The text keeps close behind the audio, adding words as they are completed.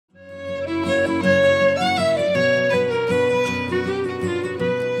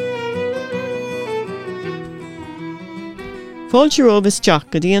Fáilte Róbas Jack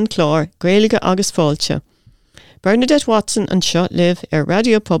go dtí an Clár, Gaeilge agus Fáilte. Bernadette Watson an seo live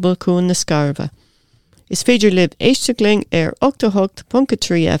Radio Pobl cún na Scarva. Is féidir live éisteachling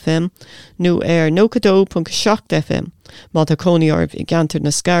 88.3 FM nó 92.7 FM, má tá cónaíorbh I gantar na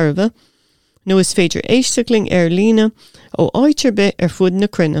Scarva, nó is féidir éisteachling lína ó áitir be fud na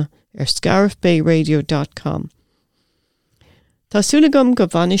crinne scarfbayradio.com. Tásúlagam go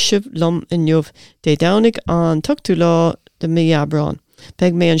bhanisibh lom inniuh dé dánig an tuchtú lá de Amhráin.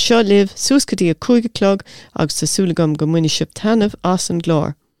 Beg mé an seo live súscadí a 5 clog agus tásúlagam go muinisibh tanmh as an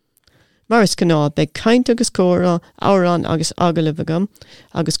glár. Maris gná beg caint agus córa, amhráin agus agallaimh agam,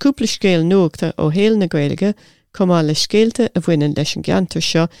 agus cúpla scéal nuachta ó héal na Gaeilge, cumá le scéalte a bhaineann leis an gceantar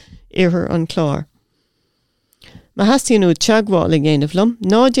seo iarthar an Clár. Ma hastíonn úd teagháil ag dhéanamh lom,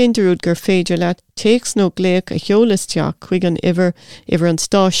 ná déantarúd gur féidir leat téacs nó gléach a cheolalas chuig an iver an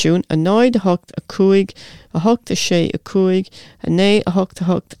stáisiún a 9 a 8 a 5 a 8 a 6 a 5 a 9 a 8 a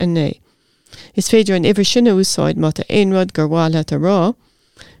 8 a 9. Is féidir an iver sin a úsáid má a éonrad gur bháilthe a rá,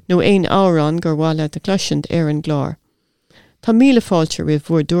 nó éon amhráin gur bháilthe a cloisiint an glár. Tá míle fáilte rih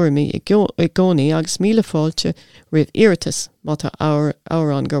bhuair dúirmí I gcónaí agus míle fáilte rih iiritas má tá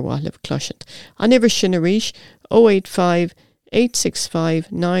amhráin gur bháilthe cloisiint. An iver sin a ríis 085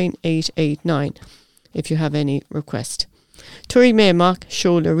 865 9889 if you have any request. Tuaigh mé amach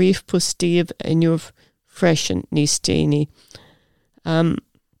seol a riomh pustíomh inniuh freisin níos déanaí.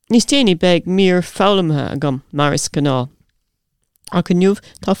 Níos déanaí beg mír fálamthe agam maris gná. Ach inniuh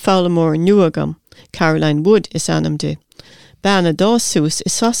tá fálamór nua agam. Caroline Wood is anam de. Bana dá sús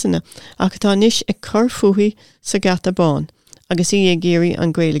is sasanna ach tá níos ag chur fuaithe sa gata bán agus I ag géirí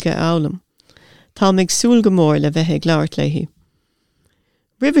an Gaeilge álam. Tá mig súl go mór le bheith ag labhairt léithí.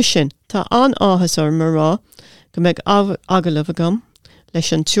 Ribh sin tá an áthasar mar rá go mbeidh agallaimh agam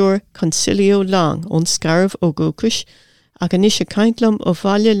leis an túr concilio lang ón scarf ó Dúchas ach anis a caintlam ó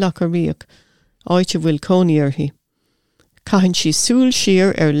bhaile lacharíoch áite bhfuil cónaíorthaí. Caitheann sí súl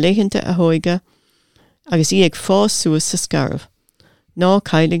siar léitheanta a thóige agus I ag fás suas sa scarf. Ná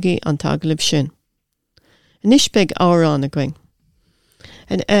Gaeilge an tagalaimh sin. Anis beidh amhráin a going.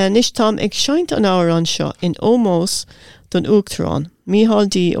 En is tam ag seint an amhráin seo in ómós don Uachtarán,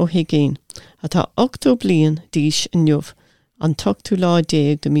 míhaldí ó higéin, a tá 8 bliain díos inniuh an tuchtú lá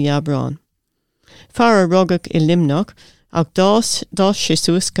 10 de Amhráin. Fear a rugach I limnach, ach dás sé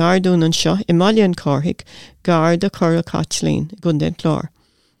suas gardún an seo I maiile an cárthaigh gar de chur a Caitlín gundan Clár.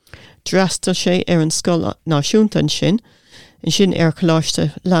 Drastal sé an scoil náisiúnta an sin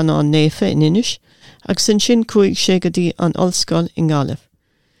choláiste leanán néfa in inis, agus san sin chuig sé go dtí an ollscoil in Gaeilge.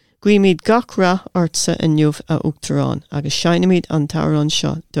 Guimid gachrá ortsa inniuh a Uachtarán agus seinimid an tarrán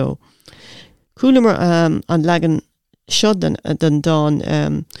seo dó. Cúlamar an legan seo den dán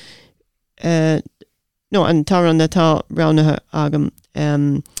an tarrán natá ránathe agam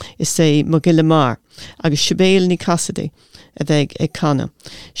is sé Mogilamar agus sibéal ní Cassidy a bheith ag canna.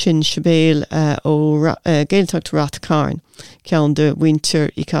 Sin sibéal ó Gaeltacht Rathcairn ceann de winter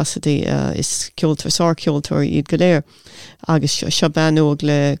I Cassidy is ceoltar sár ceoltar iad go léir agus seo banóg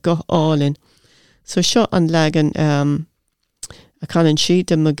le go álinn. So seo an legan a canan si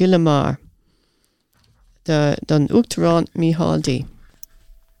de Mogilamar don Uachtarán míhaldí.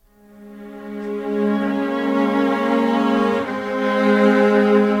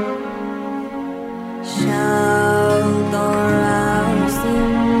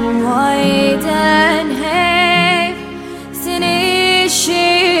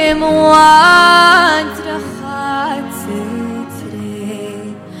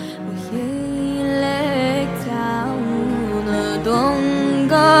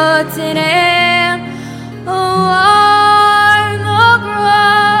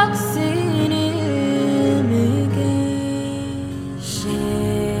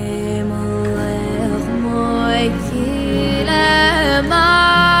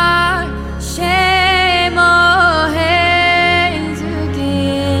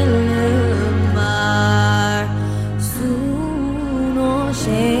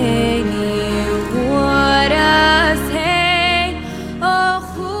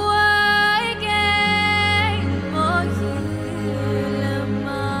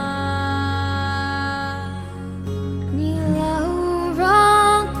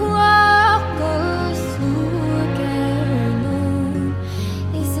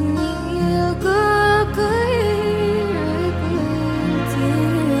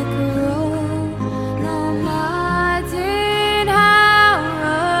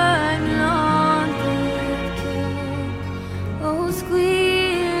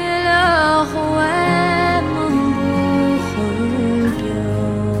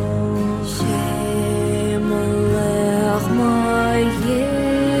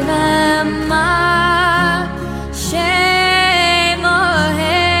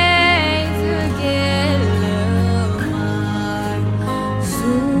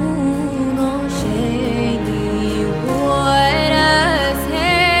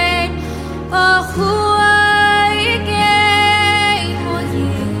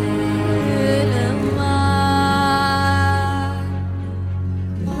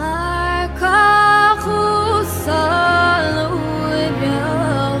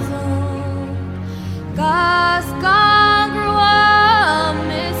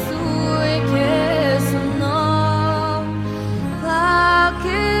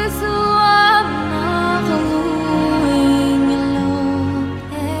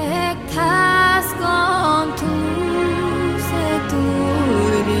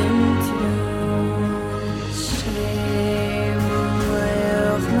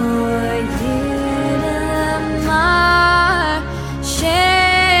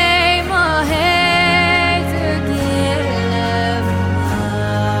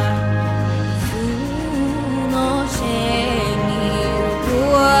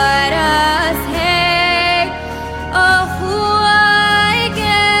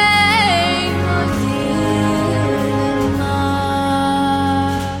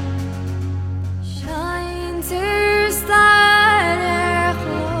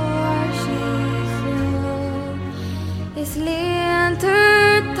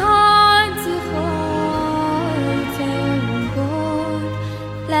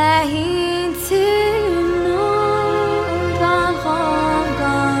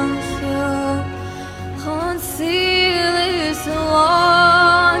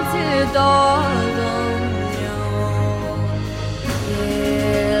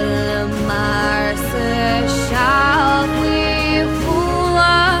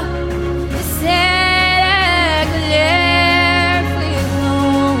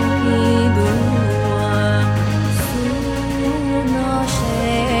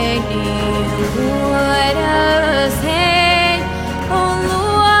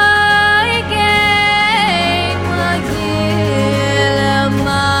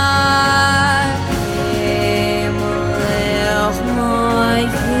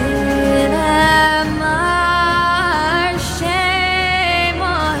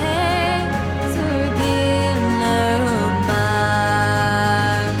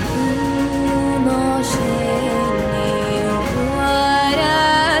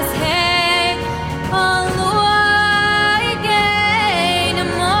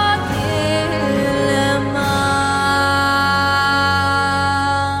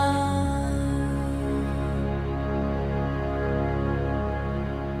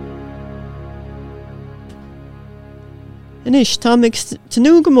 Inis, tá mig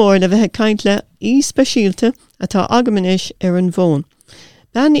tanú go mór le bheith caint le spéisialta atá agamanis an bhón.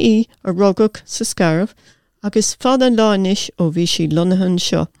 Ben a rugach sa scarf, agus fad an láinis ó bhí si lonathan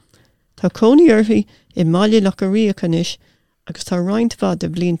seo. Tá cónaí orthaí I máile lecha riachanis, agus tá roinnt fad a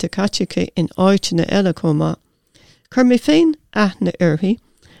bblionta caiteacha in áitina eile comá. Chur mé féin aithne orthaí,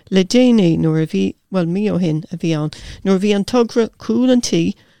 le déanaí nuair a bhí, well mí ó hin a bhí an, nuair bhí an tugra cúil an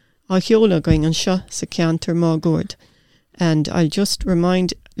tí á cheola going an seo sa ceantar má gúird. And I'll just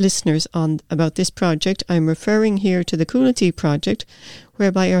remind listeners about this project. I'm referring here to the Cúil Tea project,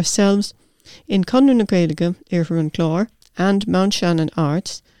 whereby ourselves in Conradh na Gaeilge, Fáilte Clár, and Mountshannon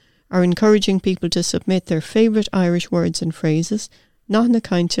Arts are encouraging people to submit their favourite Irish words and phrases, not na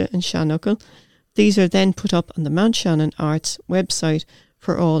cainte and seanachal. These are then put up on the Mountshannon Arts website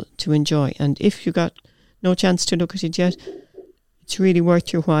for all to enjoy. And if you got no chance to look at it yet, it's really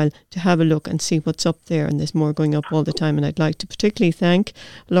worth your while to have a look and see what's up there, and there's more going up all the time. And I'd like to particularly thank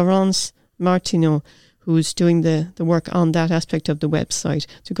Laurence Martineau, who's doing the work on that aspect of the website.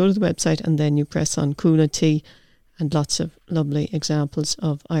 So go to the website and then you press on Cúil Tea and lots of lovely examples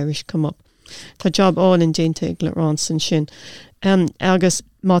of Irish come up. Tá job all in dénta ag Laurence an sin. Agus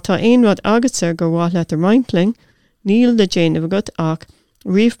má tá aon rud agat gur bhá le a reimpling, níl le déanamh agat ach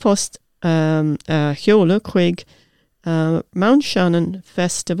riomhpost cheola chuig Mountshannon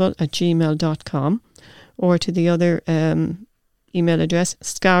Festival at gmail.com, or to the other email address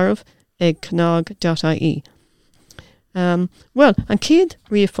scarf@cnog.ie. Well, an céad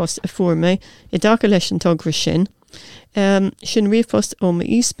riomhpost a fuair mé I dtaca leis an togra sin riomhpost ó ma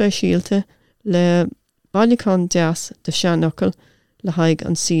spéisialta le bailíocán deas de seanachal le haig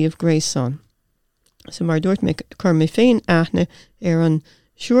an siomh gréasán. So mar dúirt mé chur mé féin aithne an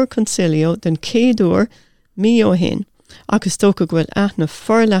siúr concilio den céadúir mí ó hin, agus tóca bhfuil aithne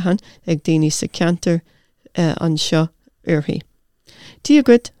forlehan ag daoine sa ceantar an seo uirthaí. Dia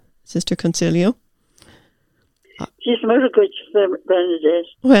good, Sister Concilio. She's very good, Bernadette.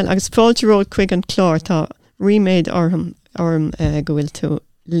 Well, agus fáilte ród chuig an chlár tá riméid orm go bhfuil tú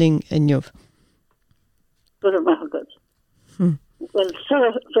ling inniuh. Good or good. Well,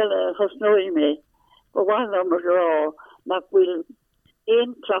 fella hosnoi me, but one number raw, not will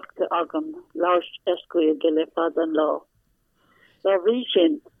ein tracta agam, last esquire gile fadan law. The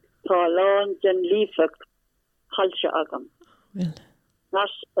region, ta lawn den leafak, halsha agam. Well. Not,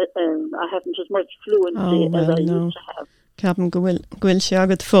 I haven't as much fluency as I used to have. Captain Gwil se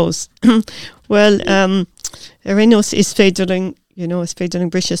agad fós. Well, Erinos is féidirling, is féidirling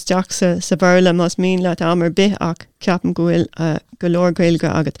brishes deach sa bharla mas mín leat amar bith ach Captain Gwil golóir Gaeilge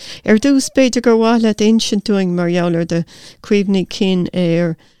agad. Dús féidir gur bhá leat ancient doing mar jouler de cuimhní cin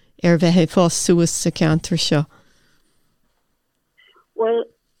bheith fós suas sa ceantar seo. Well,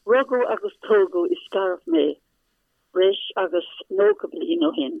 rugu agus togu is scarf me. Rish agus no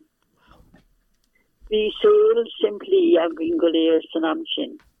cablino hin. Vi sail simply agin goleir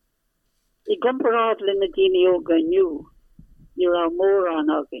sanamshin. I gumparad linadini oga new. Nira more an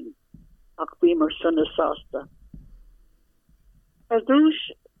agin. Ach beamer sunna sasta.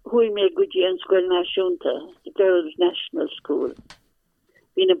 Ardouche hui me gudi an school nashunta, the girls' national school.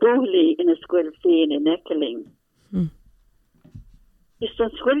 Been a bohly in a school fein in Ekeling. Is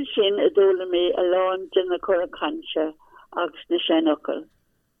an scoil sin a dóla mé a lán den na chur canse agus na seanachal.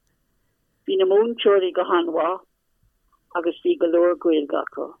 Bhí na múnseoirí go hanmha agus bhí go leor Gaeilge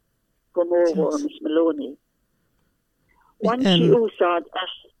acu, go mórhór Miss Maloney. One she úsáid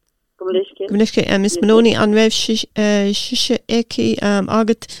as Gomlisce Miss Maloney an raibh siise éci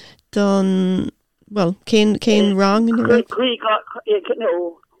agat don, well, cén rang in the raibh?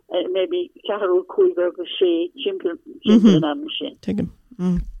 No. Maybe Caharu Kuiger go she chimple am machine. Take him.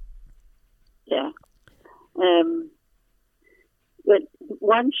 Yeah. But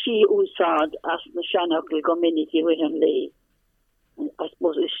one she usad as the Shanakil community with him lay. I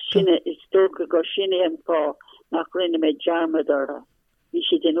suppose it's Stoker go Shine and for Macrin made Jarmadora. We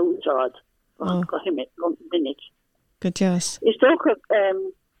should in usad. Go him minute. Good yes. It's Stoker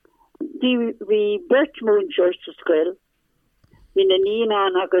the Birch Moon Church School. Bhí na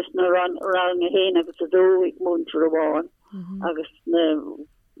níán agus na ran a héin agus a dóigh Mountshannon Arts agus na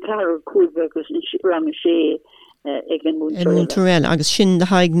Clare Cúilge agus ran a sé ag an Mountshannon agus sin de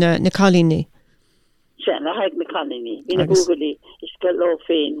haig na Cláiríneach. Sin na haig na Cláiríneach. Bhí na Googley is go lá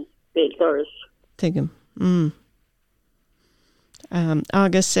féin béal Therese. Tuigim.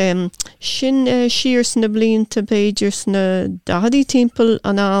 Agus sin siar sna blianta beidir sna dahadí timpeall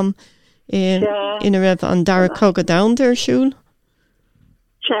an am in a raibh an dara cogad down there siúl.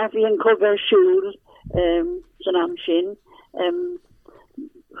 Chaffee and cover shoes, Sanam Shin,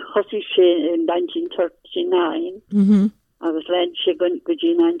 Hossie Shin in 1939. agus led she go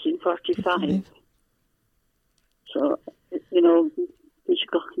 1945. So, you know,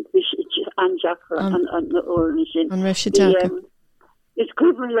 an Jacker and origin. An raibh sé deaca. It's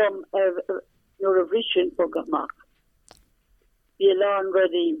equivalent of your vision for Gamak. The alarm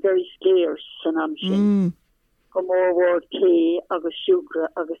ready very scarce and I'm saying. Come over K agus sugar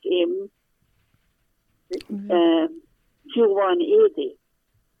agus Q180.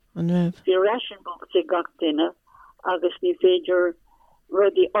 An raibh. The ration book se gach dinner agus ni féidir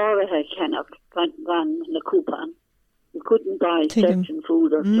ruddy áirithe cenach gan na cúpan. You couldn't buy certain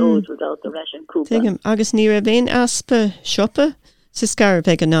food or clothes without the ration coupon. Tegum agus ní raibh éon aspa siopa sa scarab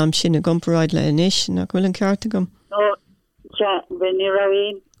ag an am sin a gomparáid le inis nach bhfuil an cearta gom. No, when ni raibh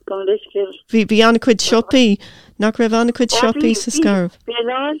éon gom liscil. Bhí anna cuid siopaí nach raibh anna cuid siopaí sa scarab. Bhí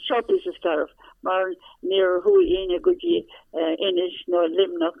an siopaí sa scarab mar níor hui éine gudí inis nó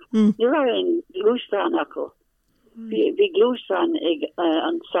limnach. Ní raibh éon glústan acu. Bhí glústan ag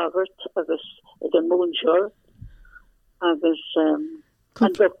an sagart agus ag an Mountshannon agus an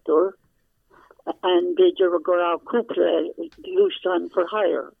doctor and they just go out couple glústan for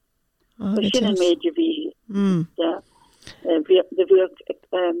hire. So she made you be the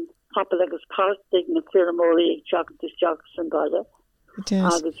couple agus casting na ceremony jocks and gada.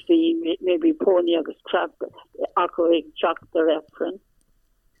 Agus be maybe pony agus crab ag jock the reference.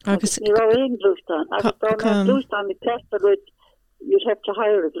 Agus ni ra ein glústan. Agus glústan the test with you'd have to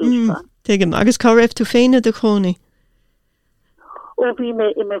hire a glústan. Tegum agus cá raibh tú féine de chónaí. O bhí me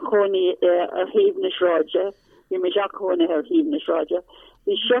I chónaí a híomhna sráide, bhí me Jack chónaí ar híomhna sráide.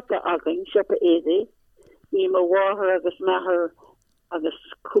 Bhí siopa agan, siopa éadaí, bhí me bháthair agus methar agus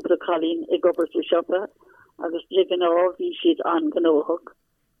cúpla chalín ag obair tú siopa, agus drigan bhí siad an gnóthach,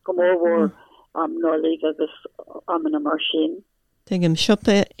 go mór nólaigh agus amana mar sin. Tegum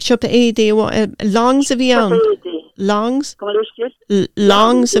siopa éadaí longs a bhí an? Longs?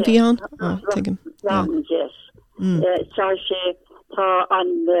 Longs a bhí an? Tegum. Longs, yes. Tá sé tá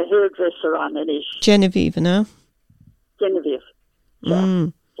an hairdresser an inis. Genevieve, no? Genevieve. Yeah.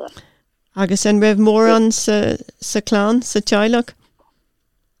 Agus an raibh mór an sa clán, sa teaghlach?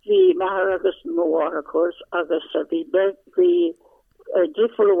 Bhí methar agus mór, of course, agus bhí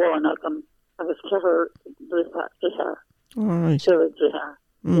difriúil bháin agam agus cethir dritha. Right.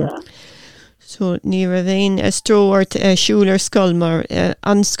 Yeah. So ní raibh éon stróart siúlar scoil mar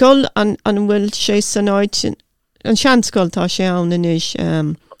an scoil an bhfuil sé san áid an sean scoil tá sé ann inis.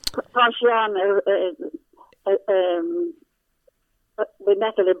 Tá sé an the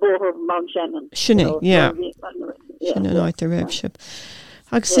metal both Mountshannon. Sinné, yeah. Sinné áit a raibh sib.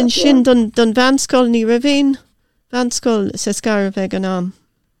 Agus sin don bhanscoil ní raibh éon bhanscoil sa scarab ag an am.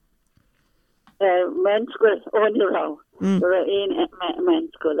 Menscoil ónú rá. There are ein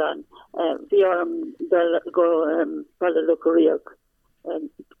menscoil an. Bhí orm go Lachairíneach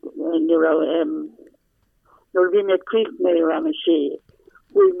ní rá nor bhí me críoch mé ra a sé.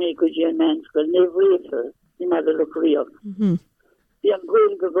 Bhui me go dé menscoil ní bhríochar ní me Lachairíneach. Bhí an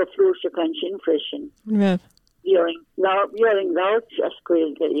Gaeilge go flúise can sin freisin. Raibh. Bhíoring láit as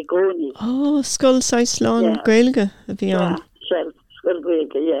Gaeilge I gcónaí. Oh, scoil sais lán Gaeilge a bhí an. Scoil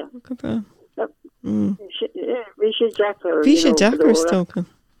Gaeilge, yeah. Go bra. Bhí sé deachar. Bhí sé deachar stocha.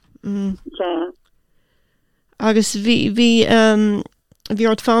 Agus bhí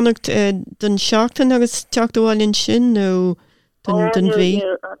ort fannacht don seachtain agus teachtaháilinn sin nó don bhí?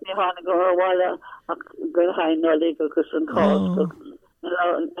 Ní hána go bhile ach go hain nólaigh agus an cá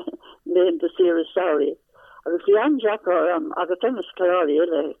léon de sira saoirí. Agus bhí an deachar agus temas Cláirí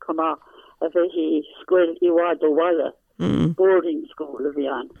le comá a bheith hí scoil I bhád ó bhile boarding school a bhí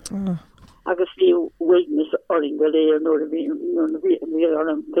an. Agus bhí witness oring go léir nóir bhí ar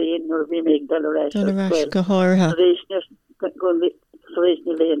an féin nóir bhí méid Delareis. Delareis go háirtha. Réis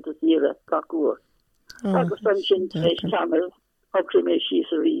na léon de sira gacúr. Agus an sin réis camel hocri mé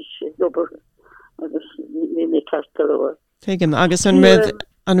síos a rís dobar agus ní mé castalóir. Tegum agus an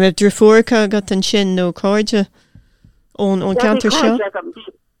raibh drifúracha gat an sin nó cáide ón cantar seo?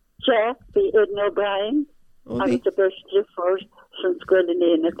 Se, bhí Edel Vaughan agus a bes drifúr san scoil in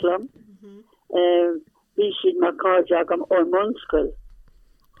éana clum. Bhí siad mar cáide agam ó Mountscoil.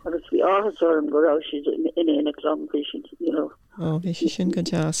 Agus bhí áthas orm go rá siad in éana clum bhí siad, you know. Oh, bhí si sin go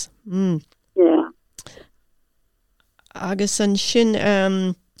teas. Yeah. Agus an sin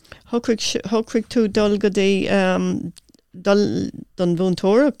thucric tú dul go dé don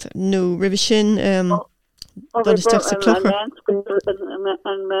bhúntóireacht nó ribh sin dul isteach sa clochar.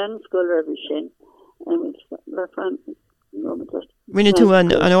 An menscoil ribh sin. Rinne tú an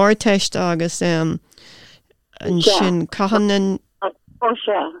áirteist agus an sin cahanna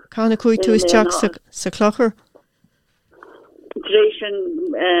chuig tú isteach sa clochar?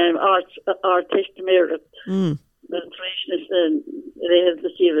 artist merit. The freshness they have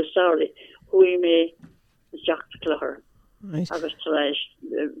the serious story. Who may Fáilte Clár. Right. Agus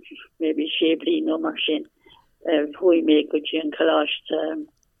maybe Shabley no machine. Who may go to Collage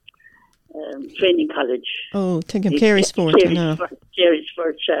training college. Oh, think of Carysford now.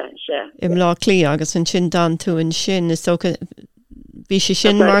 Carysford, yeah. Im lá clí agus an sin dan tú an sin is socha bhí sé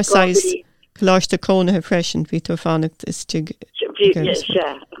sin mar size Coláiste cónathe freisin bhí tú fannacht is tig. Yes,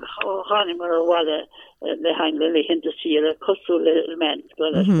 yeah. Oh, honey, mar wala le hain lily hint to see a cosú little man.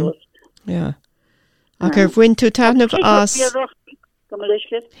 I suppose. Yeah. Ag bhain tú tanmh as.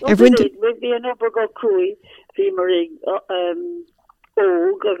 We'd be an upper go cruy, be marig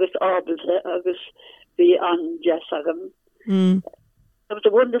og agus ábalte agus be an Jessagam. It was a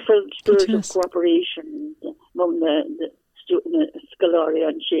wonderful spirit of cooperation among the student Scalari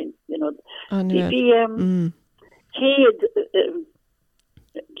and Shin, you know.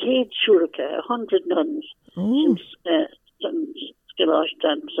 Cade Shurka, 100 nuns since Scalari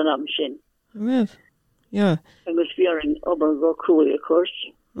and Sanam Shin. Rev. Yeah. I was fearing over go cruy, of course.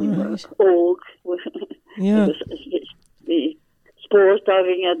 Right. Og. Yeah. The sport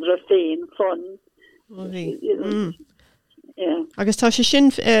having a drafine fun. Yeah. Agus tá sé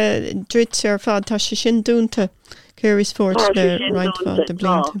sin drit ar fad tá sé sin dúnta Carysford le right fad de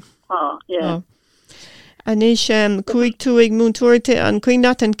blinte. Yeah. An is cuaig tú ag múntúirte an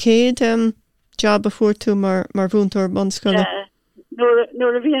cuineat an céad job before tú mar bhúntúir bonscoile.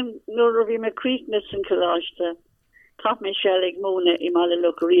 Nor a bhí me creekness in Coláiste. Cap me shellig móna I mala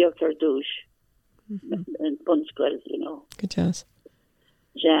locaríocht ar dúis. And bonscoile, you know. Good jazz.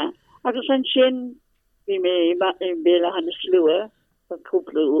 Yeah. Agus an sin vi me bela han slue a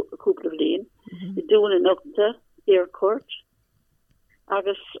couple of lean. Vi doen an nokta aircourt.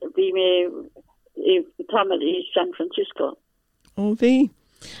 Agus vi me tamali San Francisco. Oh vi.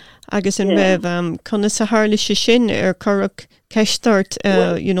 Agus an raibh conna sa hála sé sin ar corach ceistart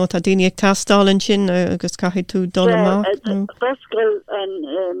you know tá daine ag tastal an sin agus caithfidh tú dul amach. Bascal an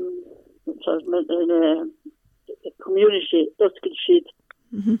community Dúchas sheet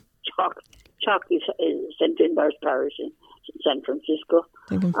Chocolate St. Finbar's Parish in San Francisco.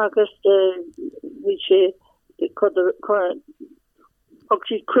 August we say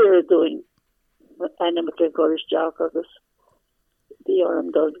she's queer doing animal chorus job August the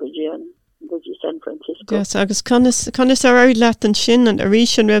does go San Francisco. Yes, August conas ar out leat an sin and a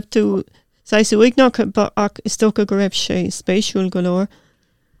ríis an raibh tú sais uignach ach is tóca go raibh sé spéisiúil go leor.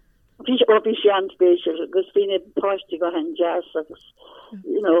 Bhí sé an spéisiúil agus bhí páistí go hen jazz agus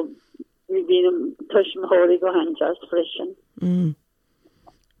you know we've been pushing holy go hand just freshen.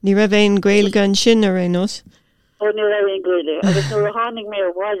 Ní raibh éon Gaeilge an sin ar éos? Oh, ní raibh éon Gaeilge. Agus nuair a tháinig mé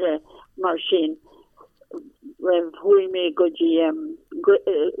ar bhaile mar sin raibh hui mé go dtí an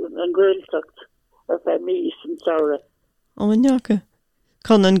Gaeltacht ar fe mís an saora. Oh, anneacha.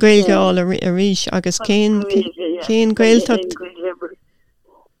 Con an Gaeilge all a ríis agus cén Gaeltacht?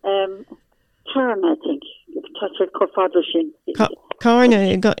 Turn, I think. Touch it cofadal sin. Carna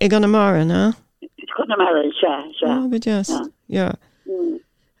ag an amara, na? Connemara, yeah. Oh, good yes. Yeah.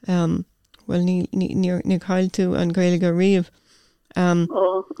 Well, ní cael tú an Gaeilge riamh.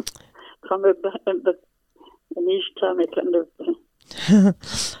 Oh, come an east time it kind of.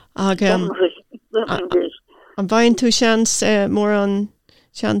 An bhain tú seans mór an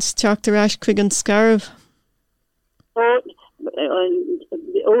seans teachtar ais chuig an scarabh? Oh,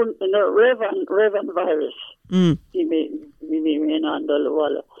 Revan virus. Vi me an dole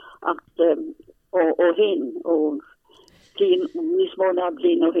walla. O hin o clean nis more na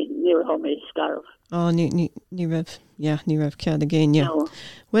blin o hin near home scarf. Oh, ní raibh cead again, yeah. No.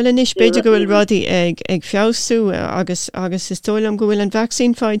 Well, an is beidir go bhfuil rudaí ag fiosú agus is tólam go bhfuil an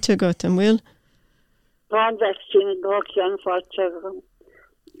vaccine fáilte agat an bhfuil? An vaccine go cean fáilte agat.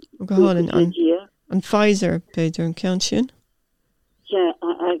 Go hálan an Pfizer beidir an cean sin? Yeah,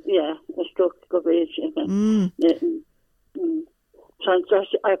 I struck go beidir.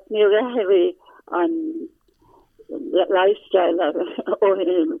 I've never heavy on lifestyle or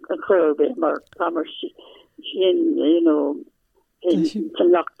in a curve more commerce you know in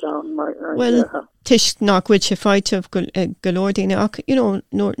lockdown well tish nach which a fight of galordine you know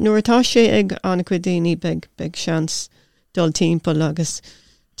nor atáise ag an cuidine big chance dul timppel agus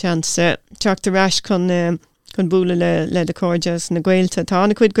chance teachtar rais chun búla le de corjas na Gaeilge tá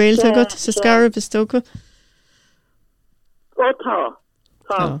na cuid Gaeilge agat sa scarab is tóca.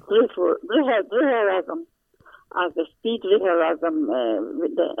 Tá agam agus speedri agam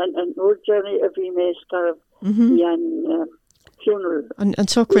an old journey of email scarab an funeral an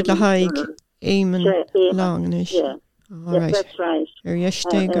socrid le haig éimen long is All right. That's right.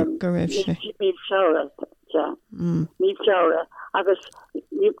 Yesterday go raibh sé. Míh seara, ja. Míh seara. Agus,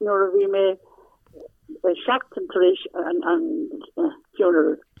 nor vi me Shackton Therese and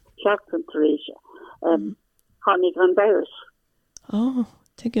funeral. Shackton Therese. Honey and Bears. Oh,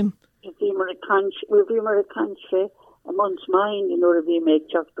 take him. We were a country a month's mind in order to make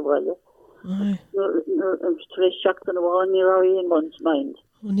Chuck the Walla. Therese Shackton the one near in month's mind.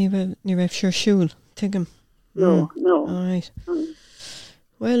 Oh, ní raibh sure shul. Take him. No. All right.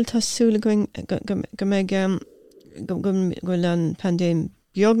 Well, tasúla going go meg go lan pandem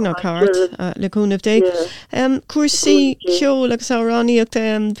beagnach cart le cúnamh dé. Cuasaí ceol agus áráníocht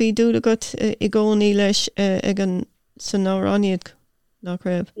bhí dúla got I gcónaí leis ag an san áráníocht nach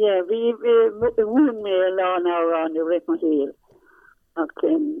raibh. Yeah, we won me a lá árán I raibh mar héal. Ach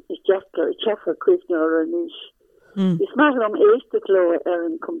is just a chefa cuiithne an is. Is mar am éiste cló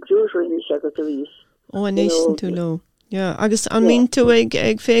an computer in is agus a vís. Oh, an éiste tú lo. Yeah, agus an mín tú ag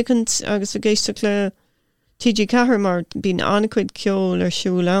fécant agus a géiste le TG Cahar mar bín ancuid ceol ar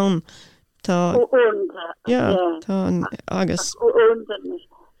siúil ann. Tá tá agus.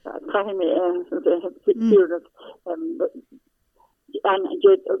 And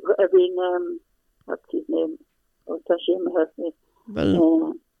I've been what's his name?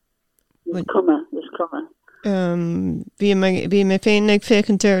 Well, this comma. Bhí me féin ag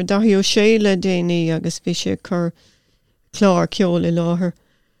fécant ar dathío séile déanaí agus bhí sé chur clár ceol I láthair.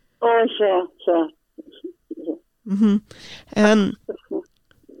 Oh, sure. Bhí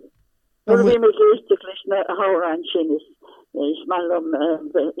me géiste leis na amhráin sin is malum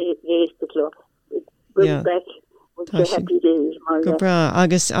géiste clár. Bring back happy days. Go bra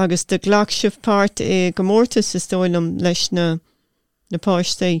agus de ghlach part gomórtas is dóilm leis na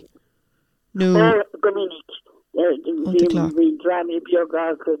páistí. No. Gomininic. We drama bioga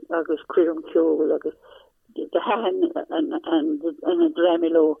agus cuirum ceol agus the han and a drama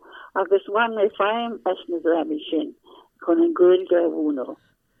lo agus one I find as na drama sin chun an Gaeilgeoir.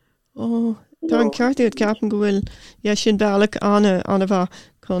 Oh, tá an ceartúid ceapan go bhfuil sin bealach anna bha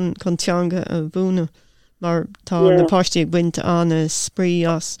chun teanga a bhúna mar tá na páistí ag bhaint anna sprí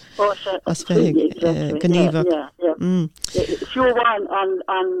as bheith gníomhach. Fiúháin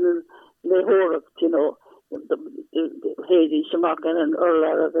an le hóracht, you know, the Hedy Shamakan and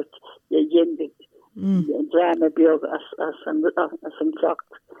Urla of it, the Yendik, drama biog as an clock,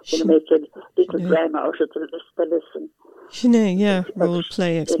 to make a little drama out of the listen. Sinné, role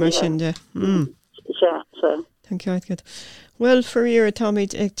play expression there. Thank you, good. Well, for your Tommy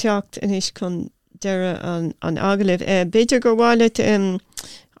ag teacht inis chun deire an agallaimh. Beidir gur bháilit an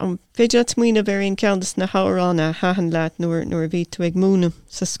féidir muoine bhéiríonn ceantas na hárána hahan leat nuair bhí tú ag múna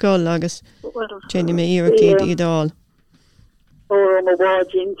sa scoil agus déine mé iarach iad Or my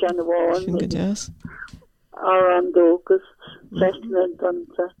watching and the wall. Or on Dóchas, Testament and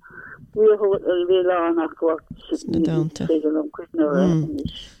we hold a little on a quart.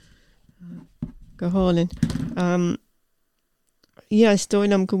 Go hálinn. Yes,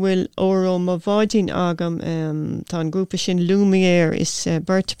 dóilm go bhfuil óró má bháidín agam tá an grúpa sin Lumiere is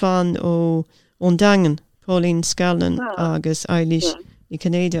Bert Van ó Ondangan, Pauline Scanlon agus Eilish I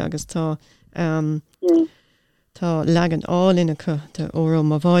Canada agus tá legan álinnacha tá óró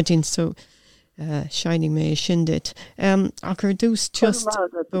má bháidín so shining mé sin dit. Ach gur dús just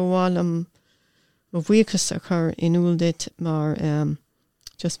bhhálam má bhuichas a chur inúil dit mar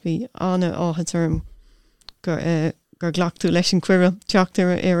just bhí anna áhatarm gur glachú leis an cuire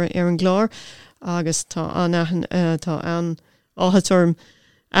teachtar ar an glár agus tá an áhatarm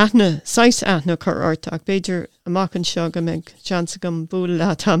aithne 6 aithne chur ort ach beidir amachchan seo go méid seansa go búla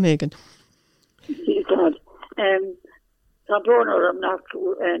le tá mégan. Tá brónar am nach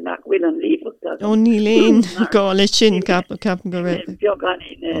bhfuil an líbh. Ó ní léon gála sin capan go raibh. Beag an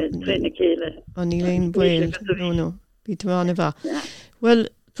tréna céile. Ó ní léon bhil nó bí tú anna bha. Well,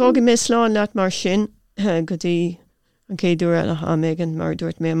 fága mé sláán leat mar sin go dtí an céadú a mégan mar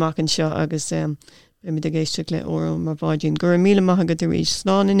dúirt mé amachchan seo agus be mé de géiste le óró mar bháidín. Gur míle maithe go dtí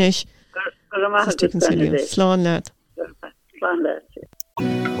sláán inis. Sláán leat. Sláán leat.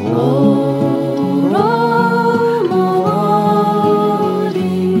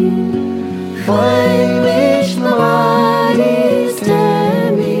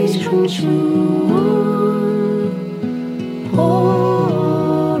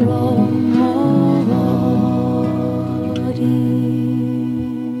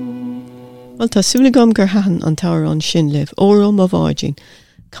 Well, tá súlagam gur hahan an tárán sin libh óró má bháidín,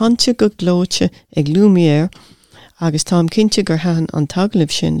 cante go glóite ag Lumiere agus tám cinnte gur hahan an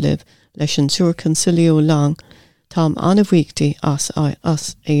tagalaimh sin libh leis an suúr concilio lang tám anna bhuiachtaí as é a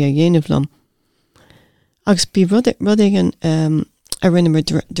dhéanamh lom. Agus bí rudigan a rinnemer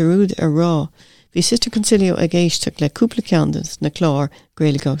derúd a rá. Bhí Sister Concilio a géisteach le cúpla ceandas na Clár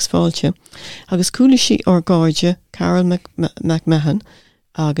Gaeilge agus Fáilte, agus cúla sí ar Gaeilge McMahon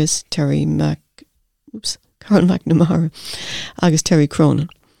agus Carol McNamara agus Terry Cronin.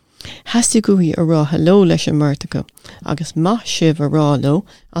 Heasta guí a rá heló leis an Murtacha, agus maith sibh a rá lo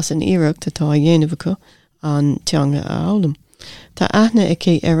as an iireacht atá dhéanamhacha an teanga a álam. Tá aithne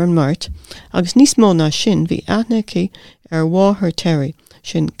aici ar an Mart, agus níos mó ná sin bhí aithne aici ar mháthair Terry,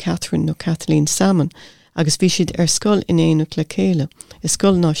 sin Catherine nó Kathleen Salmon, agus bhí siad ar scoil in éanach le céile, is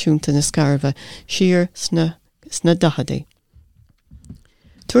scoil náisiúnta na Scarva, siar sna dahadaí.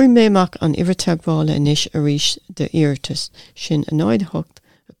 Tuair méach an iverteaghála inis a rís de iirtas, sin a náid hocht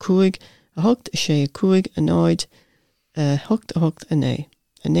a cúig, a hocht a sé a cúig, a náid a hocht a né.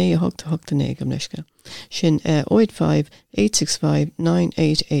 A né a hocht a né gom leisce. Sin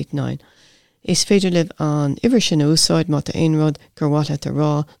 85-865-9889. Is féidir libh an iver sin úsáid mat a einrod gur bhaile a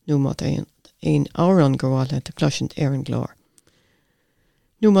rá nó mat ein áran gur bhaile a cloisint ar an glár.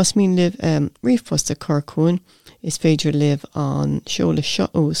 Nó mas mín libh riomhpost a carcún is féidir libh an seola seo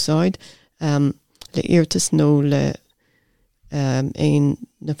úsáid le iirtas nó le ein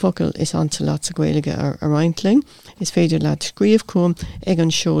na focail is ansa lá sa Gaeilge ar Reintling, is féidir le scríomh cuam ag an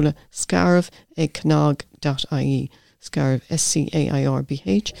seola scarf ag cnág.ie, scarf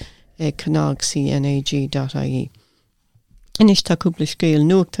SCAIRBH ag cnág.cnag.ie. Inis tá cúpla scéal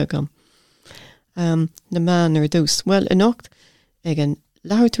nuachta gom. Na man ar dús, well in ocht ag an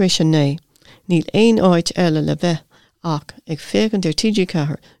labhairt né, níl ein áit eile le bheith ach ag fégan der TG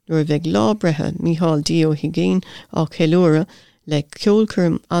Cahar nuair bheith lá brethe Mícheál Dio Higéin á Chéiliúra le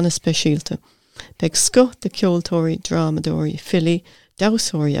ceolcurm anna speisialta. Beag sco de ceoltóirí dramadóirí fili,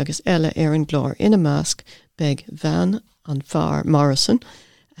 dawsóirí agus eile ar an glár ina másc beag Van an Far Morrison,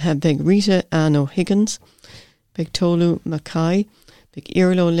 beag Rita Ann O'Higgins, beag Tolu Mackay, beag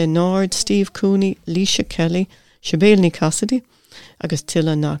Irlo Leonard, Steve Cooney, Leisha Kelly, Siobélní Cassidy, agus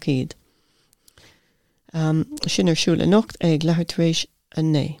Tilla Nachid. Sin ar siúla nocht ag lehartrééis a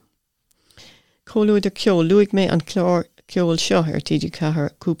né. Cóúidir ceol luigh mé an clár ceol seo ar TG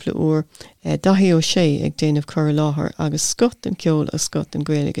Cahar cúpla uair 10 ag déanamh chur láthair agus scot an ceol a scot an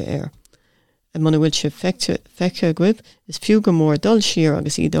Gaeilge air. Man bhfuil se feice guibh is fiú go mór dul siar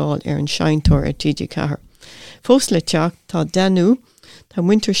agus idáil ar an seintóir ar TG Cahar. Fós le teach tá denú tá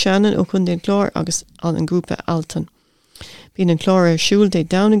Mountshannon ó chun den chlár agus an grúpa Alton. Bhín an chlár ar siúl dé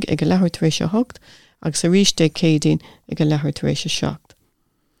Downing ag a lehartrééis a hocht agus a rís dé cédín ag a lehartrééis a seacht.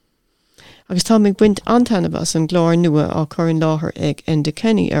 Agus tá mig buint antanamh as an glár nua á churann láthair ag Enda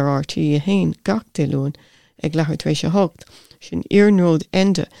Kenny ar RT a hain gach dé luan ag lehartrééis a hocht, sin Iarnród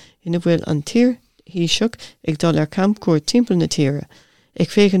Enda ina bhfuil an tír híiseach ag dul ar campcúir timpeall na tíre, ag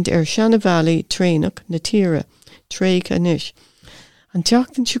féchant ar Shanna Valley trénach na tíre, tréig anis. An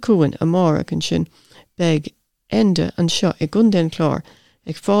teachtain siúcúin a márach an sin beag Enda an seo ag gundén chlár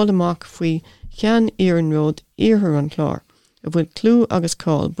ag fáil amach faoi chean Iarnród iarthar an chlár, a bhfuil clú agus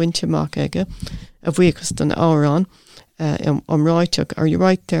cáil buinte amach aige a bhuichas den árán ráiteach are you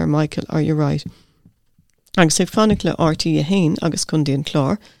right there Michael, are you right? Agus ag fannic le RT a hain agus chundéon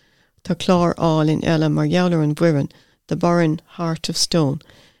chlár, tá chlár áil in eile mar jouler an bhuireann de Baron Heart of Stone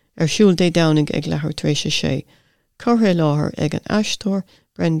ar siúl dé Downing ag lehartrééis a sé, chortha láthair ag an Ashtóir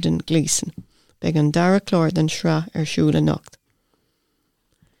Brendan Gleeson, beag an dara chlár den sra ar siúl a nocht.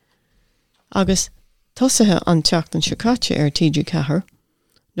 Agus tosathe an teachtain sicáte ar TG Cahar,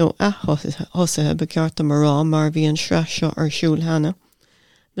 nó a hosathe be ceart am rá mar bhí an sra seo ar siúl hana.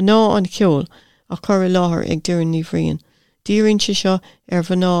 Ba ná an ceol a chur láthair ag dúran ní bhríon, díonn se seo ar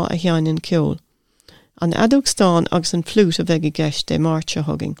bhaná a cheann ceol. An adógstán agus an flút a bheith i gceist dé máirte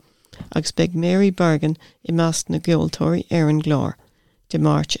thugging, agus beag Mary Bergen i measc na geoltóirí ar an glár, de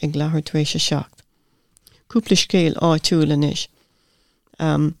máirt ag lehartrééis a seacht. Cúpla scéal áitiúil inis.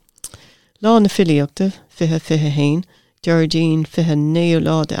 Lá na filiíochta, fiche hain, Gerardine fiche néo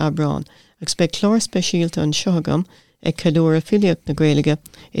lá de Amhráin, agus beag chlár speisialta an seogam ag Chéiliúra filiíocht na Gaeilge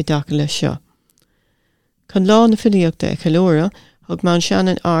i dtaca le seo. Chun lá na filiíochta ag Chéiliúra, thug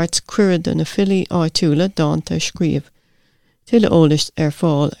Mountshannon Arts cuireadh na filií áitiúla dáanta scríomh. Tuile eolais ar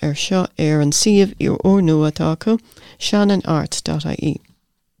fáil ar seo ar an siomh ar nua atá acu, shannonarts.ie.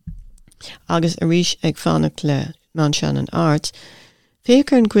 Agus a rís ag fannach le Mountshannon Arts,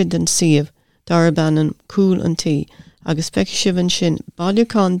 féchar an cuid an siomh dar banan cúil an tí, agus feice sibhann sin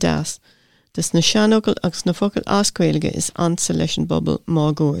bailiúcán deas, dus na seanócail agus na focail as-Gaeilge is ansa leis an bobbal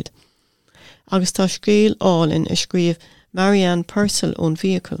má gúird. Agus tá scéal álinn a scríomh Marianne Purcell ón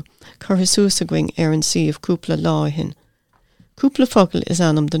Vehicle, chur suas a going ar an siomh cúpla láithin. Cúpla focail is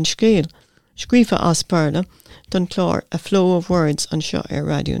anam den scéal, Scríofa as Perla, don Clár a flow of words an seo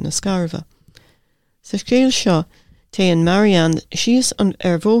radio na Scarva. Sa scéal seo, téann Marianne síos an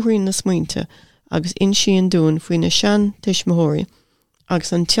bhóthraí na smaointe agus in sí an dún faoi na sean tuismóirí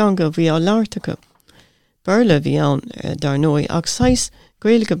agus an teanga bhí á láirrtacha. Berla bhí ann dar nói ach sais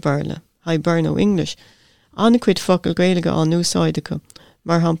Gaeilge Berla, ha Berno English, anna cuid focail Gaeilge an úsáidecha,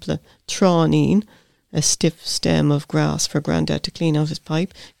 mar hampla tránín, a stiff stem of grass for Grandad to clean out his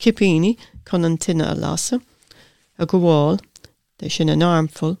pipe, kipini, con an tinna a lassa, a gawal, they shin an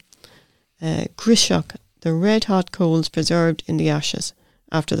armful, grishak, the red hot coals preserved in the ashes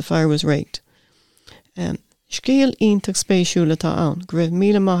after the fire was raked. Scéal ionach spéisiúla tá ann, go raibh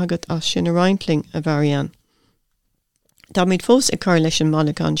míle maithagat as sin a reintling a bharian. Tá míid fós i cur leis an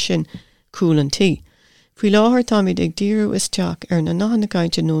malacán sin cúil an tí. Faoi láthair tá míid ag díreadh isteach ar na nachna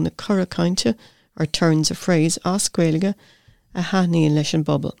cainte nó na cura cainte ar turns a phrase as Gaeilge a haithníonn leis an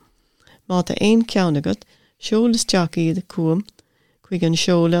bubble. Má tá aon ceann agat, seolas teach iad a cuam, chuig an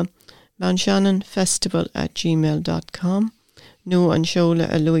seola Mountshannon Festival @gmail.com, nó an seola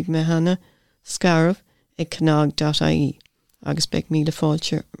a luigh mehanna scarab ag cnág.ie, agus bec míle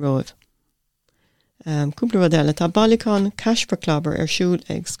fáilte roimh. Cúpla rud eile tá bailacán Caspar Clabber ar siúl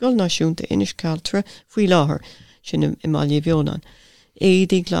ag Scoil Náisiúnta Inis Caltra faoi láthair sin i Mbaile Bheoláin.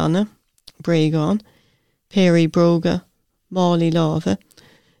 Éadaí Glanna, Breandán, Péirí Bróga, Málaí Láva,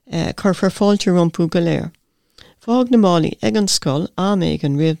 chur for fáilte rompú go léir. Fág na Málaí ag an scoil am ag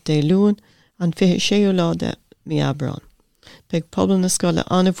an ribh dé luan an 26 láide amhráin. Beg pobl na scoile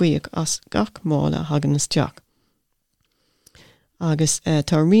anna bhuíoch as gach mála hagan isteach. Agus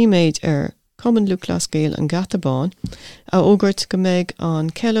tá riméid ar Common Luclas Gael an Gatabáin a ógurt go méid an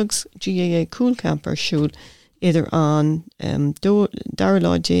Kellogg's GAA Cool Camper siúl idir an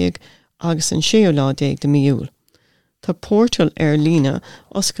Darláidéag agus an Séoláidéag de miúil. Tá portal ar lína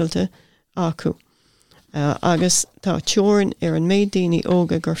oscailte acu. Agus tá teorann ar an méid daoine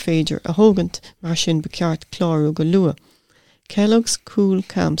óga gur féidir a thógant mar sin beceart chlárú go lua. Kellogg's Cool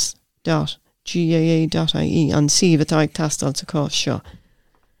Camps.gaa.ie an siomh atá ag tastal sa cás seo.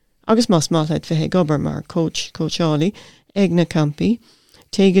 Agus más málaid fithe gobar mar coachálaí ag na campi,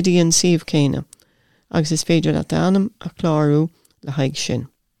 téigedaí an siomh céine, agus is féidir le danam a chlárú le haig sin.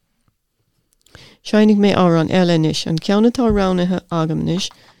 Seinig mé árán eilenis an ceannatá ránathe agamnis,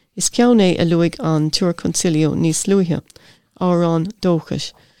 is ceann é a luigh an túr concilio níos luithe, árán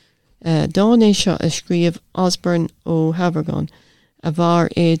Dóchas. Dáin é seo a scríomh Osborne ó Havergan, a bhar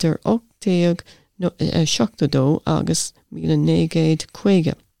éidir 8 agus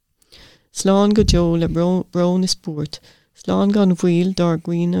 1950. Slán go jo le brón is búirt, slán gan bhuiil dar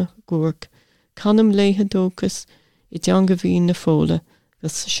ghuine gúrc, canam léthe Dóchas I teanga bhín na fóla,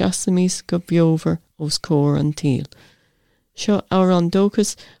 gus seasamís go beover os cór an tíl. Seo áir an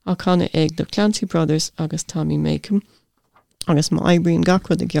Dóchas a canna ag the Clancy Brothers agus Tommy Macomb, agus má eibríonn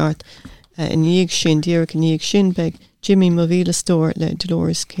gacrad a gheart in níag sin, díreach in níag sin beg Jimmy Mavila Store le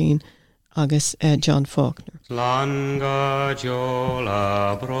Dolores Keane agus John Faulkner. Slanga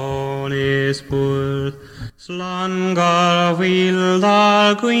jola bronis búrd, slanga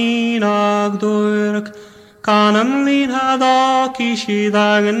bhíldar gwínach dúrc, canam lítha dá císi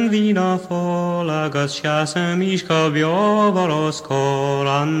dagan vína fól, agus seasam is go beobar os cór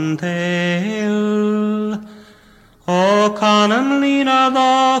an tail. O canam lína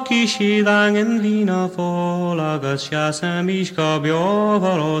dá císi dagan vína fól, agus seasam is go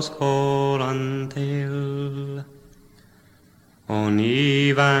beobar os cór an tail. O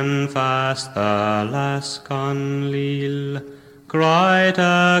ní van fasta lascan líl,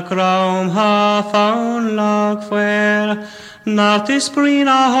 Graita graum ha faun lag fuer, Nartis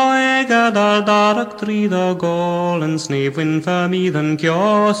brina hoega dar darach trída gól, An snífwyn fymíð an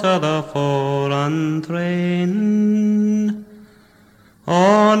giosa da fór an trein.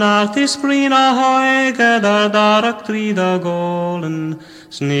 O nartis brina hoega dar darach trída gól, An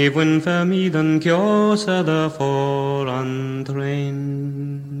snífwyn fymíð an giosa da fór an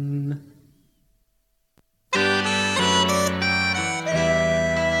trein.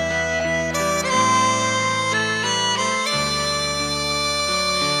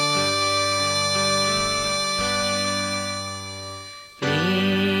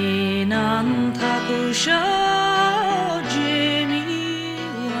 Pusha Jimmy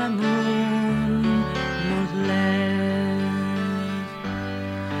Wamun Mutlev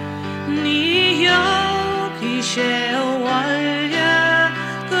Ni Yoki Shewalya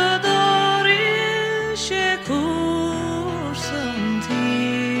Kadori Shekur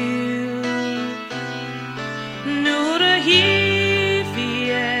Santil Nura Hi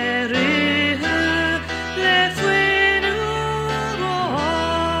Fiere Le Fuenu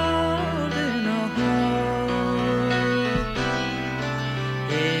Rode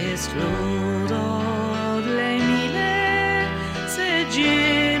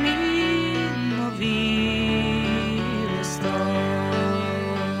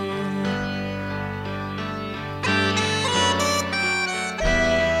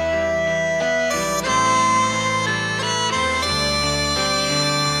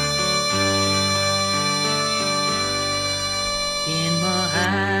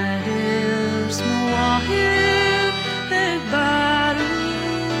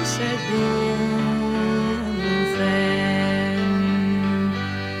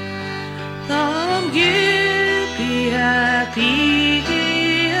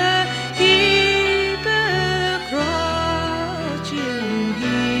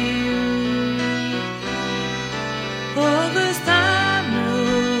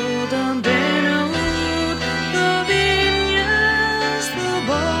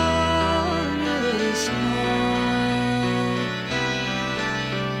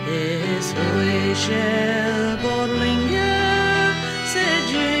Shell Borlinger said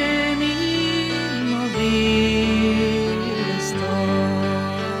Jenny Mobile Star.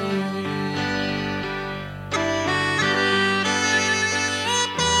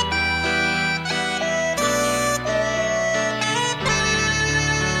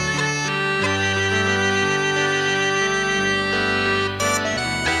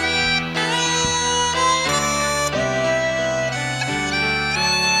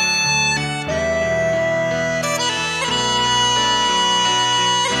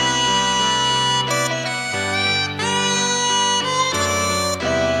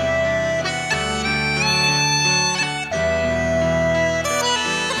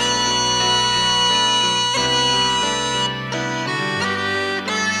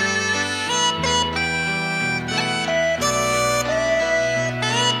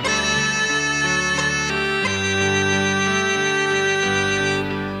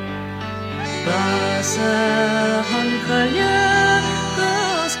 Basa Hankalya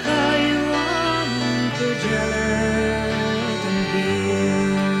Gos Kaiwan Kujalet and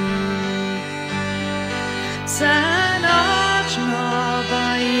Bill Sanach no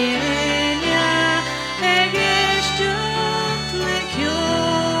Bayenya Egeshjot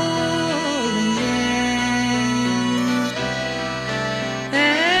Lekyoringen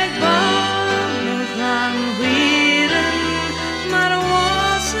Egban Van Wieren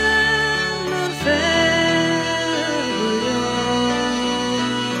Marwasen Fairbury.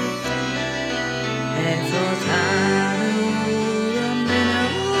 I thought I knew a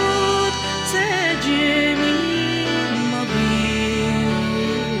minute, said Jimmy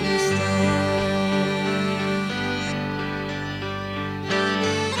Mobile Star.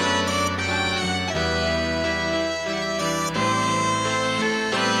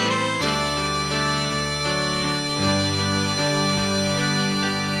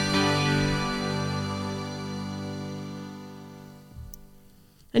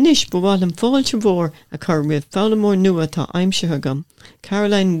 Anish bhfuil an fáilte mhór a chur with fálamór nua tá aimsithe agam.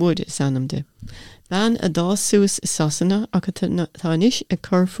 Caroline Wood is anam de. Ban a dá suas is sasanna ach tá anish a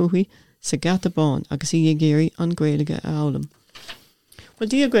chur fuhui sa gata bán agus I géirí an Gaeilge a álam. Well,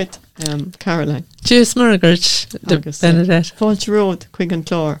 diagwit, Caroline. Juice Margaret de Agus, Bernadette. Fáilte Road, Quig an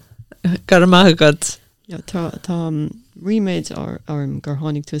Clár. Garamagad. Ja, tá remaids ar gur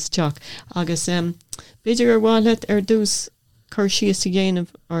tháinig tú isteach. Agus beidir bháilet dús chur síos a dhéanamh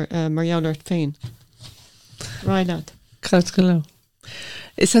ar margheallart féin. Ráilad. Cadgalo.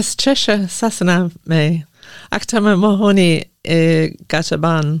 Is as Tresha Sasana me. Ach tá ma mohoni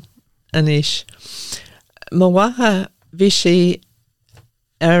gataban anish. Mawaha vishi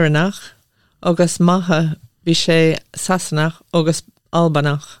Erenach agus maha vishe Sasanach agus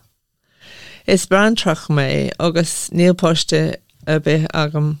Albanach. Is brantrach me agus nílpoiste abe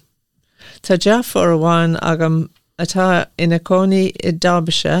agam. Tá deaf or one agam atá ina cónaí I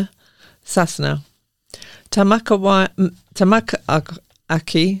Derbyshire Sasana. Tá mac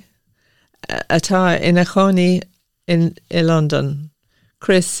aki atá ina cónaí in London.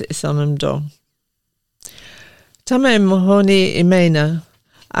 Chris is anam do. Tá mé mohoni I Ména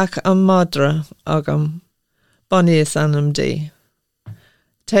ach an madra agam. Bonnie is anam di.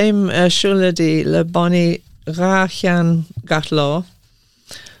 Taim siúladí le Bonnie ráchan gatló.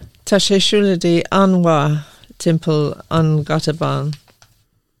 Tá sé siúladí anwa timple an gataban.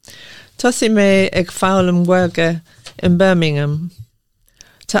 Tosi me ag fálam Gaeilge in Birmingham.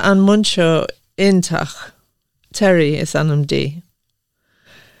 Ta an muncho intach. Terry is anam di.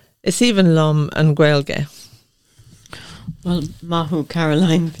 Is even lom an Gaeilge. Well, mahu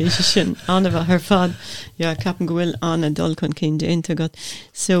Caroline sin anna her fad. Yeah, Captain Gwil Anna Dulcon came to Intagot.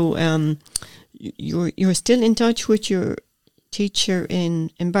 So you're still in touch with your teacher in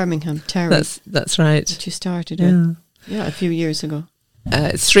Birmingham, Terry. That's right. That you started with. Yeah, a few years ago.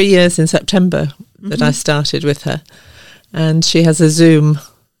 It's 3 years in September that I started with her, and she has a Zoom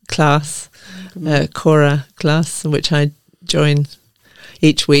class, chora class, which I join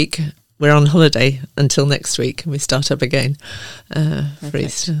each week. We're on holiday until next week, and we start up again for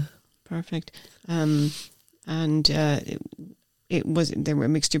Easter. Perfect. And there were a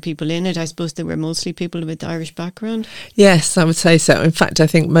mixture of people in it. I suppose there were mostly people with Irish background. Yes, I would say so. In fact, I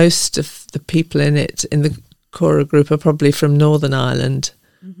think most of the people in it, in the chora group, are probably from Northern Ireland,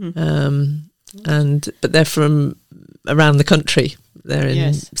 but they're from around the country. They're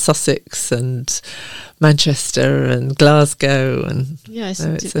in Sussex and Manchester and Glasgow, and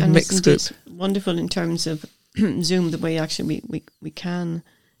so it's a mixed group. It's wonderful in terms of Zoom, the way actually we can,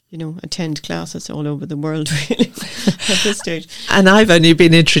 attend classes all over the world, really, at this stage. And I've only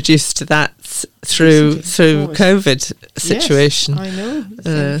been introduced to that through Of course. COVID situation. Yes, I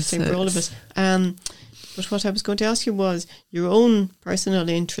know. Same for all of us. But what I was going to ask you was your own personal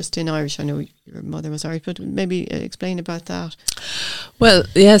interest in Irish. I know your mother was Irish, but maybe explain about that. Well,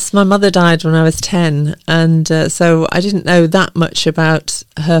 yes, my mother died when I was 10, and so I didn't know that much about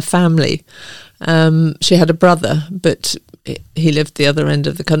her family. She had a brother, but he lived the other end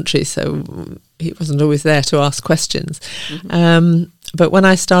of the country, so he wasn't always there to ask questions. But when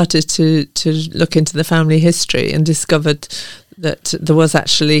I started to look into the family history and discovered that there was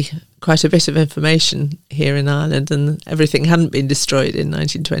actually quite a bit of information here in Ireland and everything hadn't been destroyed in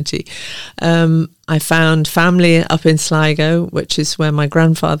 1920, I found family up in Sligo, which is where my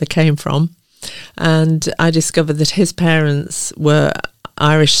grandfather came from, and I discovered that his parents were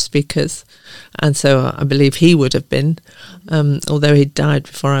Irish speakers, and so I believe he would have been, although he died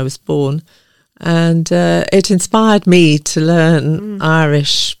before I was born. And it inspired me to learn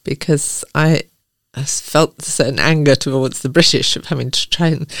Irish, because I felt a certain anger towards the British of having to try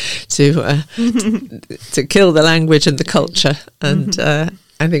and to kill the language and the culture. And I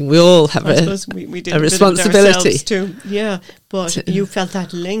think we all have we did a responsibility too. Yeah, but you felt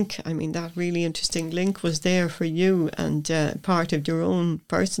that link. I mean, that really interesting link was there for you, and part of your own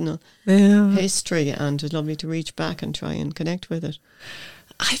personal history. And it's lovely to reach back and try and connect with it.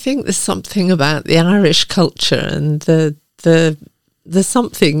 I think there's something about the Irish culture and there's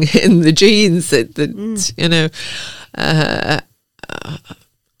something in the genes that you know.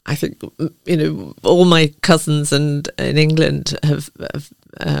 I think all my cousins in England have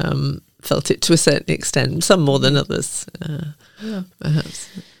felt it to a certain extent, some more than others, perhaps.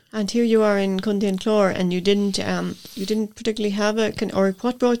 And here you are in Cundy Clár, and you didn't particularly have or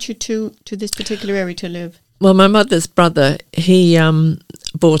what brought you to this particular area to live? Well, my mother's brother, he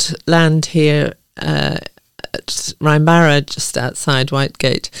bought land here at Rheinbarra, just outside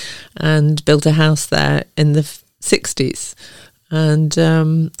Whitegate, and built a house there in the 60s. And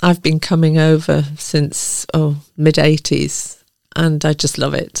I've been coming over since mid-80s, and I just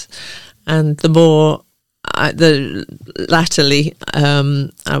love it. And the more latterly,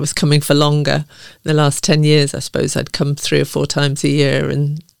 I was coming for longer. The last 10 years, I suppose, I'd come 3 or 4 times a year,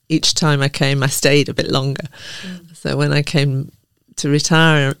 and each time I came, I stayed a bit longer. So when I came to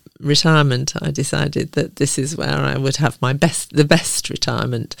retirement, I decided that this is where I would have the best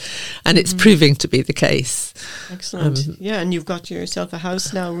retirement, and it's proving to be the case. Excellent. And you've got yourself a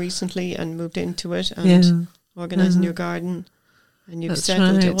house now recently and moved into it, and organising your garden, and you've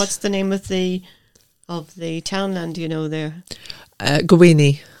settled. Right. What's the name of the townland there?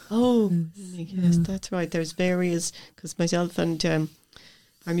 Gowini. Oh, yes, that's right. There's various, because myself and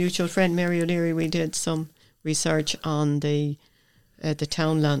our mutual friend Mary O'Leary, we did some research on the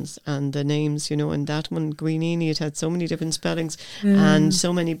townlands and the names, and that one, Guinini, it had so many different spellings and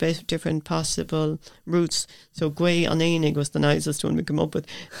so many different possible routes. So Gwe on Ainig was the nicest one we come up with.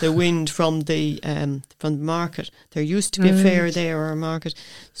 The wind from the market. There used to be a fair there, or a market.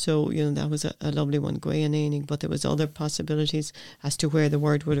 So, that was a lovely one, Gwe on Ainig. But there was other possibilities as to where the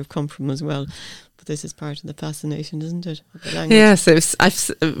word would have come from as well. But this is part of the fascination, isn't it, of the language? Yes,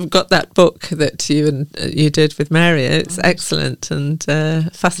 I've got that book that you did with Mary. It's excellent and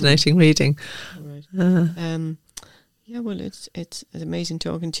fascinating reading. Right. Well, it's amazing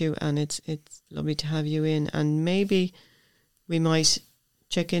talking to you, and it's lovely to have you in. And maybe we might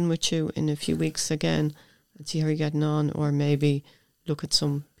check in with you in a few weeks again and see how you're getting on, or maybe look at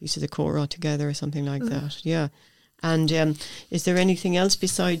some pieces of comhrá together or something like that. Yeah. And is there anything else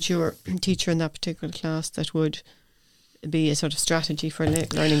besides your teacher in that particular class that would be a sort of strategy for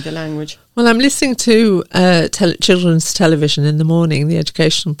learning the language? Well, I'm listening to children's television in the morning, the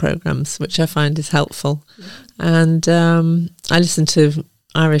educational programmes, which I find is helpful. And I listen to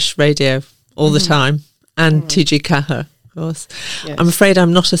Irish radio all the time, and TG Cahir, of course. Yes. I'm afraid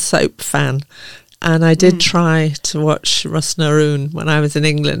I'm not a soap fan. And I did try to watch Russ Naroon when I was in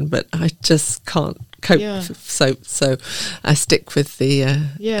England, but I just can't cope with soap, so I stick with the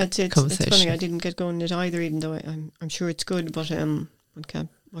conversation. It's funny, I didn't get going in it either, even though I'm sure it's good, but one can't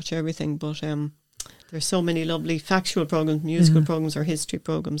watch everything. But there's so many lovely factual programmes, musical programmes, or history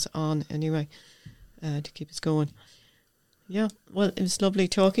programmes on anyway to keep us going. Yeah, well, it was lovely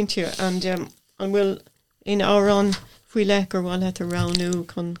talking to you, and we'll in our own Fáilte or we'll let the round new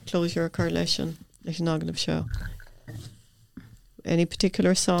can close your correlation. There's an agallaimh show. Any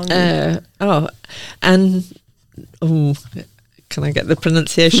particular song? Can I get the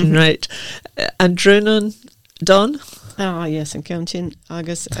pronunciation right? Andrunan Don? Ah, yes, I'm counting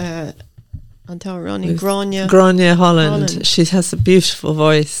agus Antaurani Grania Holland. She has a beautiful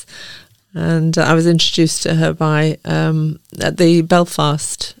voice, and I was introduced to her by at the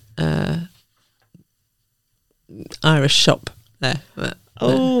Belfast Irish shop there.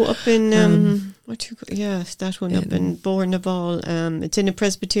 Up in yes, that one up in Bourneval. It's in a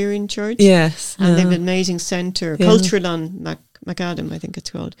Presbyterian church. Yes, and they have an amazing centre, cultural on McAdam, I think it's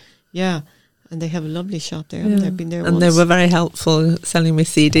called. Yeah, and they have a lovely shop there. I've been there, and once. they were very helpful, selling me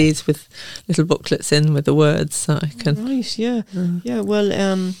CDs with little booklets in with the words, so I can. Right, yeah, yeah. Well,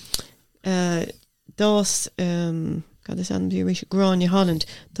 das Cad is an bí ríis Gráine Holland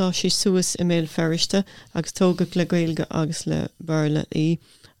tá sí suas email ferrichte agus tógadh le Gaeilge agus le Barla í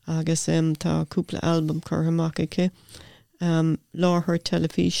agus tá cúpla album chur amach aici láthair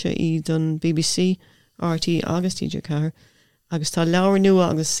telefíse í don BBC RT agus tíidir cahar agus tá leabhar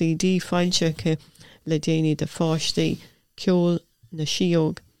nua agus CD fáilte aici le déanaí de Fáiste ceol na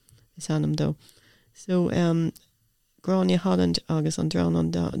sióg is anam dó. So Gráine Holland agus an drán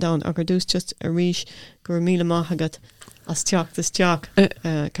an down agur dús just a ríis gur míle maithagat as teach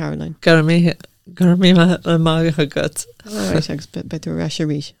Caroline. Gur mí maithagat. Alright, agus better reis a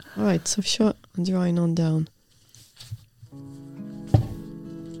ríis. Alright, so seo an dráin on down.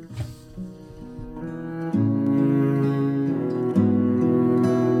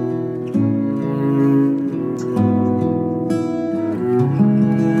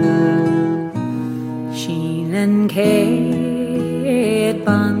 Sheelan Kate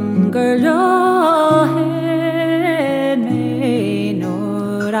Banger Lohen me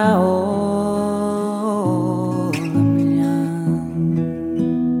Nora Omlan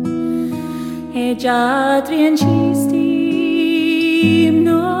Jadrian Chistim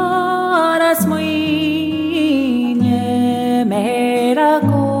Nora Smoinye Mera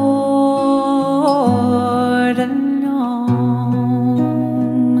Gordon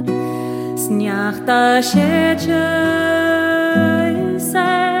Sniachta Shecha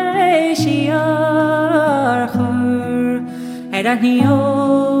Say Shiar Chur Edanio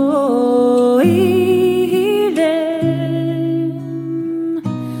Ilen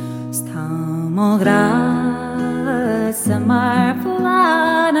Stamogra Samar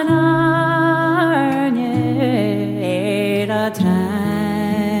Plananarne Era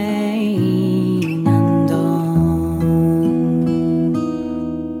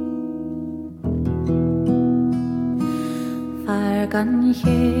Gan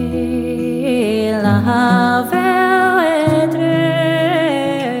la vel edrem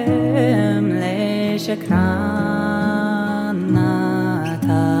leis a crana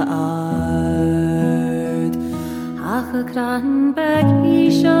ta ard ach a cran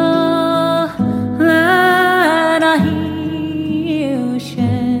Baggio la hiu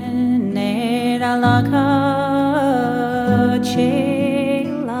shen era la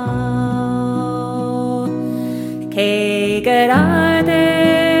chela ke garade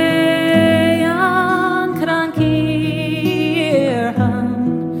an krankirhan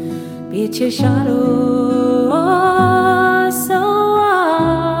bitche shadow so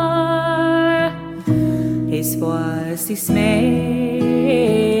es was die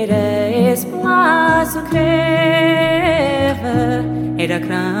smere es blas o kreve era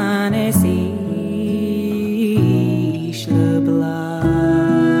krane sich le blas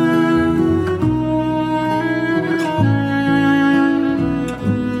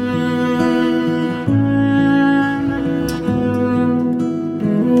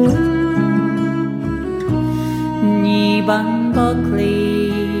Ban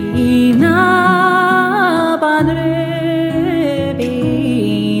Buckley na ban rebi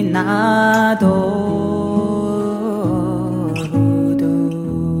na do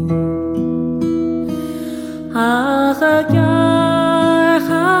ach a gyar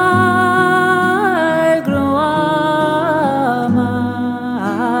chai groama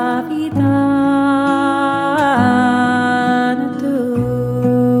avidan tu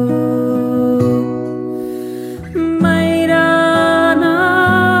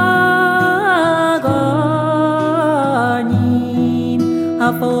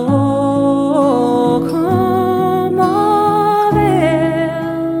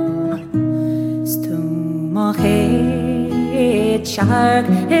Shark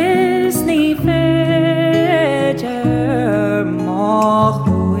is ni feder moch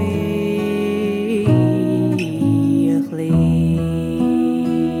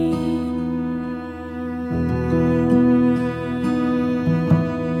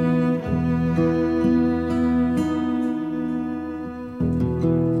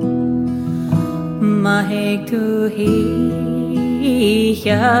Mahek tu hi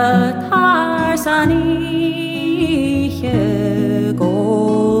tar sani go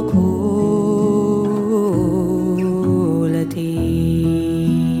coolity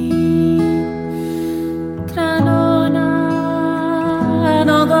Tranona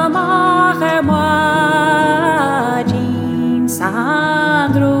no go macher moi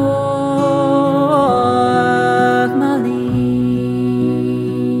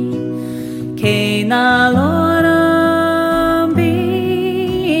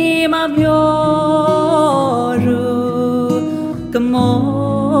bheoru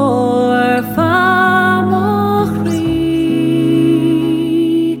gomor famochri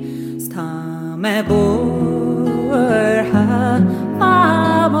sta me borha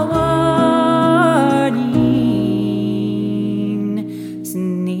famowarnin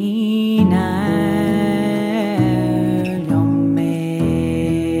snina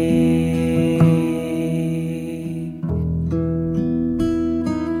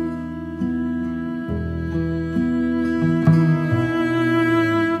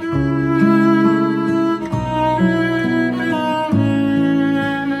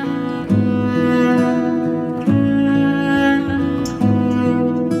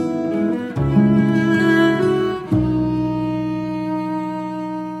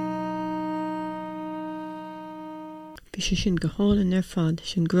sin go hálan fad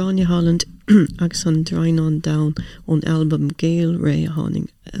sin gráine Holland agus an Breandán Baggio ón album Gaeilge a tháinig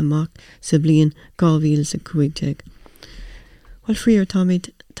amach sa bliain 2015. While friar táid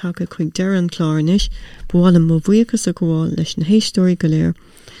take chuig deire an Cláiríneach, bhálam mo bhuíochas a gháil leis an héistóí go léir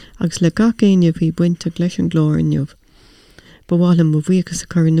agus le gach aine bhí buinte leis an glór inniuh. Bhálam mo bhuíochas a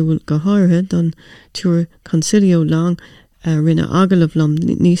carnúil go háirithe don túr concilio lang rinne agallaimh lam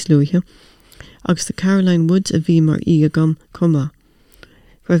níos luaithe agus the Caroline Woods a bhí mar í agam comhrá.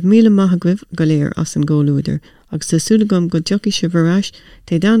 Raibh míle maithagibh go léir as an ggóluidir agus tásúla gom go dtiocfaidh sé bharráis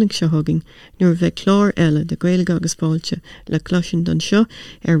té dánach se thugging nuair bheith clár eile de Gaeilge agus Fáilte le cloisian don seo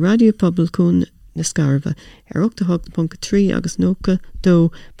Radio Pobal Cún na Scarva 88.3 agus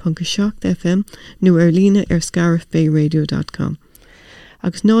 92.7 FM nó líne scarifbayradio.com.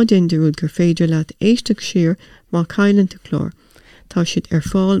 Agus nádéin deúd gur féidir leat éisteach siar má Fáilte Clár. Tá siad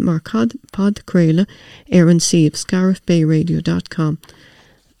fáil mar pod créile an siomh scarifbayradio.com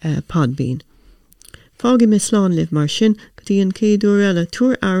podbean. Fági me slán libh mar sin go dtí an céadú eile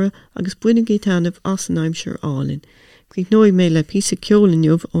túr ara agus buine gétanamh as an aimseir álinn. Clíg nóid mé le písa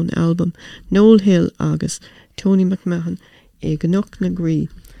ceolanniuh ón album Noel Hill agus Tony McMahon gnách na grí.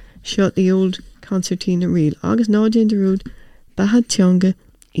 Seo the old concertina reel agus nádéin de rúd Beatha teanga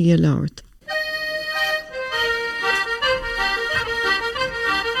í a labhairt.